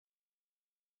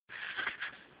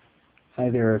Hi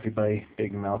there everybody,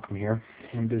 Big Malcolm here,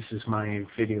 and this is my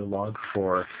video log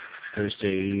for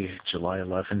Thursday, July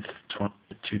 11th,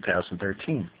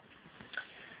 2013.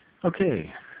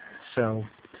 Okay, so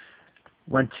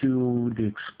went to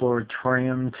the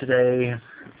Exploratorium today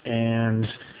and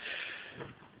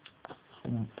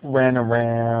ran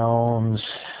around,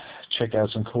 checked out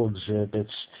some cool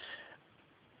exhibits.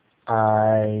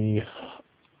 I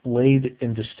laid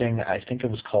in this thing, I think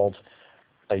it was called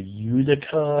a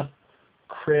Utica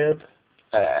crib.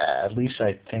 At least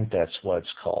I think that's what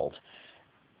it's called.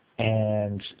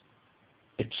 And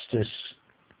it's this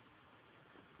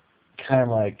kind of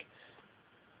like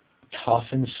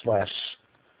coffin slash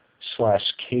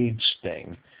cage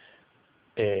thing.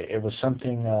 It was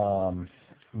something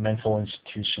mental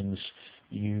institutions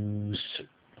used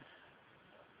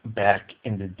back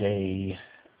in the day,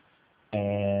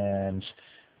 and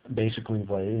basically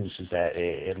what it is that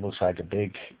it looks like a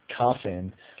big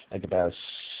coffin, like about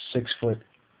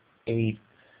 6'8"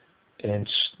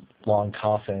 long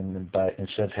coffin, but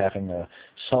instead of having a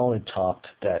solid top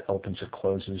that opens and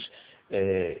closes,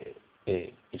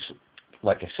 it's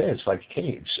like I said, it's like a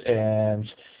cage,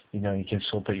 and you can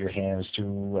still put your hands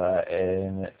through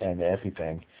and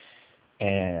everything.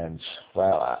 And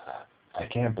wow, I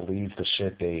can't believe the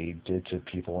shit they did to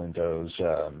people in those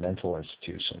mental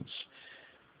institutions.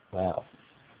 Wow.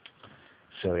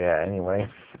 So yeah, anyway,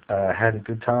 had a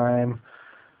good time,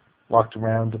 walked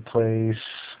around the place,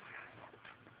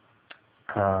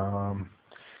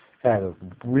 had a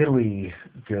really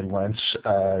good lunch,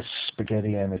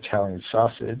 spaghetti and Italian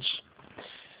sausage.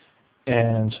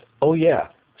 And oh yeah,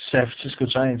 San Francisco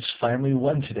Giants finally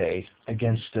won today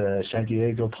against the San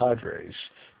Diego Padres.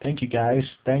 Thank you guys,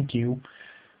 thank you.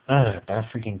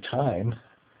 About freaking time.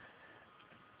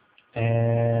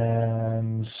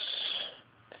 And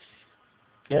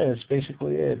yeah, that's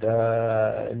basically it.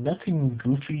 Nothing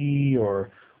goofy or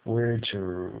weird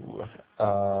to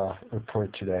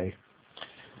report today.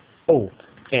 Oh,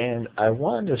 and I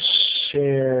wanted to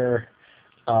share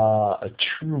a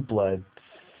True Blood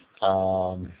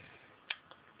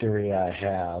theory I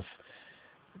have.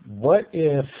 What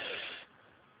if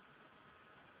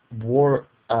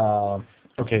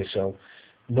okay, so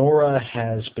Nora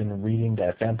has been reading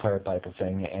that vampire Bible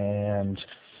thing, and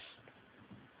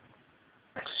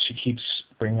she keeps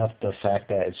bringing up the fact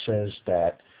that it says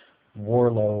that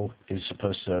Warlow is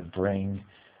supposed to bring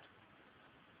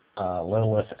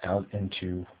Lilith out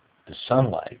into the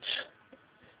sunlight,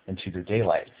 into the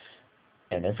daylight,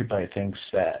 and everybody thinks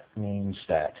that means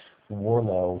that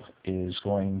Warlow is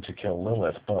going to kill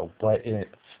Lilith. But what if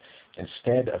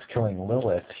instead of killing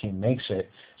Lilith, he makes it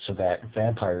so that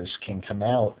vampires can come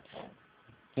out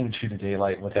into the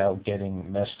daylight without getting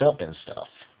messed up and stuff?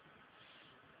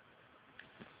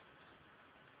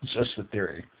 It's just a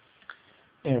theory.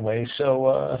 Anyway,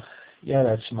 so yeah,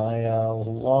 that's my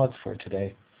log for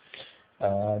today.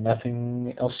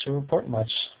 Nothing else to report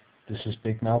much. This is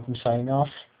Big Malcolm signing off.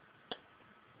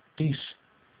 Peace.